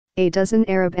A dozen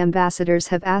Arab ambassadors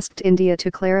have asked India to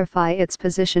clarify its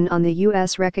position on the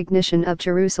U.S. recognition of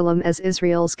Jerusalem as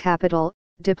Israel's capital,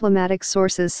 diplomatic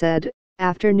sources said,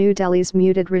 after New Delhi's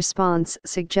muted response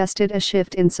suggested a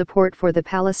shift in support for the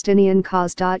Palestinian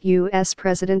cause. U.S.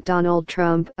 President Donald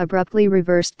Trump abruptly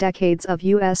reversed decades of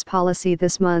U.S. policy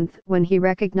this month when he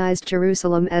recognized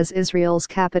Jerusalem as Israel's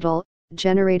capital,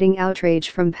 generating outrage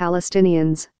from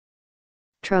Palestinians.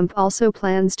 Trump also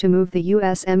plans to move the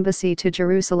U.S. Embassy to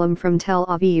Jerusalem from Tel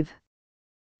Aviv.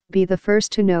 Be the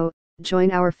first to know, join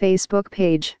our Facebook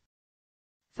page.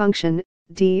 Function,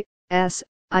 D, S,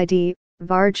 ID,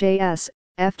 var JS,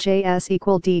 fjs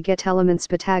equal D get elements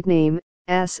tag name,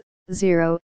 S,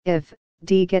 0, if,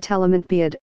 D get element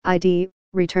bid, ID,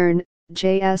 return,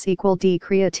 JS equal D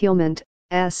createlment,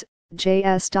 S,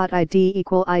 JS.id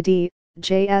equal ID,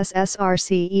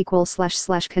 JSSRC equal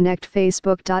 / connect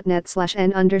facebook.net /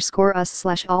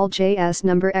 n_us / all JS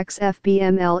number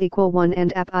XFBML equal 1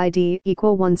 and app ID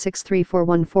equal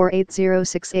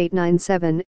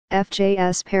 1634148068997,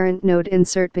 FJS parent node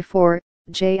insert before,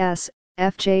 JS,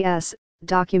 FJS,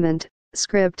 document,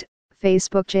 script,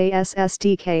 Facebook JS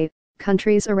SDK,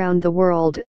 countries around the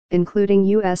world, including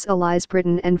US allies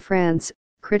Britain and France,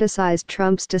 criticized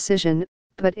Trump's decision,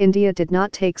 but India did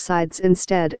not take sides.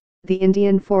 Instead, the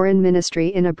Indian Foreign Ministry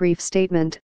in a brief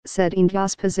statement, said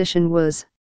India's position was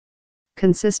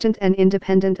consistent and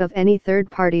independent of any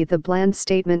third party. The bland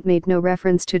statement made no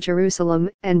reference to Jerusalem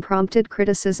and prompted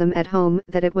criticism at home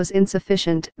that it was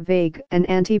insufficient, vague, and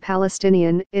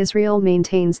anti-Palestinian. Israel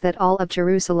maintains that all of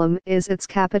Jerusalem is its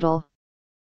capital.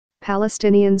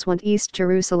 Palestinians want East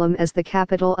Jerusalem as the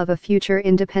capital of a future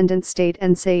independent state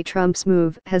and say Trump's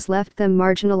move has left them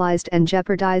marginalized and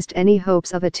jeopardized any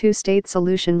hopes of a two-state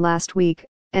solution. Last week,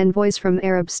 envoys from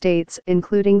Arab states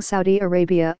including Saudi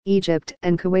Arabia, Egypt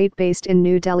and Kuwait based in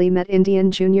New Delhi met Indian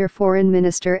Junior Foreign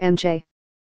Minister M.J.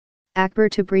 Akbar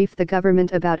to brief the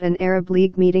government about an Arab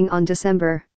League meeting on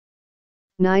December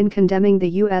 9 condemning the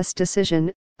U.S.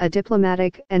 decision. A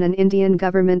diplomatic and an Indian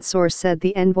government source said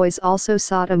the envoys also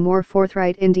sought a more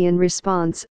forthright Indian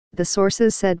response, the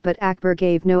sources said, but Akbar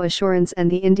gave no assurance,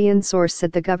 and the Indian source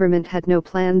said the government had no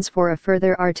plans for a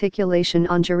further articulation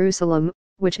on Jerusalem,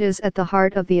 which is at the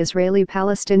heart of the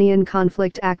Israeli-Palestinian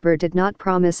conflict. Akbar did not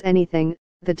promise anything,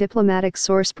 the diplomatic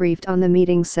source briefed on the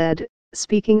meeting said,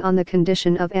 speaking on the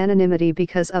condition of anonymity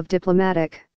because of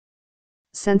diplomatic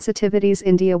sensitivities.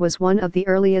 India was one of the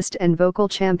earliest and vocal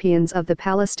champions of the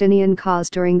Palestinian cause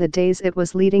during the days it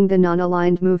was leading the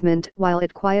non-aligned movement while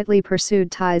it quietly pursued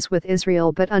ties with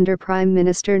Israel. But under Prime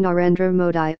Minister Narendra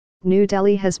Modi, New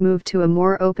Delhi has moved to a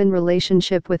more open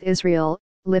relationship with Israel,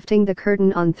 lifting the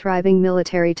curtain on thriving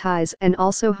military ties and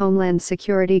also homeland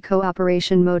security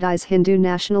cooperation. Modi's Hindu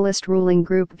nationalist ruling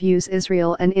group views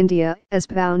Israel and India as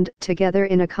bound together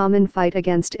in a common fight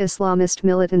against Islamist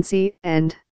militancy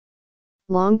and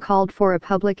long called for a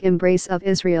public embrace of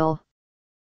Israel.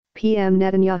 PM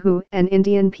Netanyahu and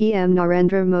Indian PM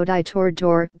Narendra Modi toured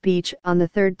Dor Beach on the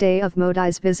third day of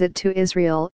Modi's visit to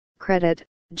Israel. Credit,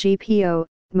 GPO,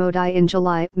 Modi in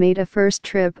July made a first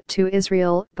trip to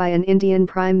Israel by an Indian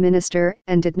Prime Minister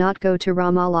and did not go to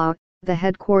Ramallah, the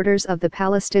headquarters of the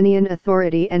Palestinian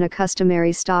Authority and a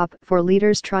customary stop for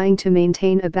leaders trying to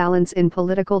maintain a balance in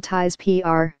political ties.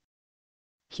 PR.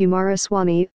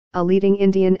 Kumaraswamy, a leading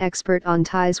Indian expert on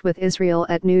ties with Israel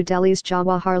at New Delhi's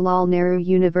Jawaharlal Nehru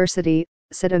University,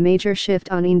 said a major shift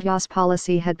on India's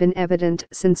policy had been evident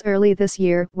since early this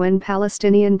year when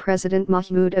Palestinian President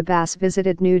Mahmoud Abbas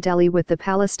visited New Delhi with the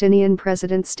Palestinian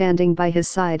president standing by his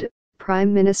side.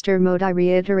 Prime Minister Modi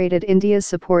reiterated India's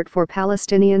support for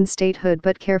Palestinian statehood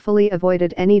but carefully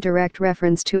avoided any direct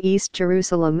reference to East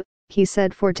Jerusalem. He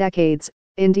said for decades,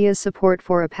 India's support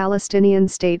for a Palestinian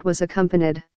state was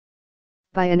accompanied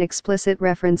by an explicit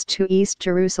reference to East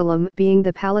Jerusalem being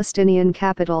the Palestinian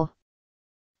capital.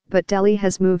 But Delhi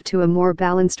has moved to a more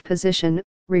balanced position,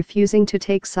 refusing to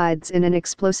take sides in an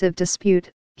explosive dispute,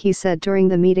 he said during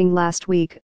the meeting last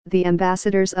week. The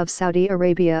ambassadors of Saudi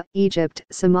Arabia, Egypt,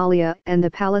 Somalia and the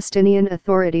Palestinian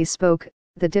Authority spoke,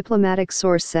 the diplomatic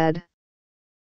source said.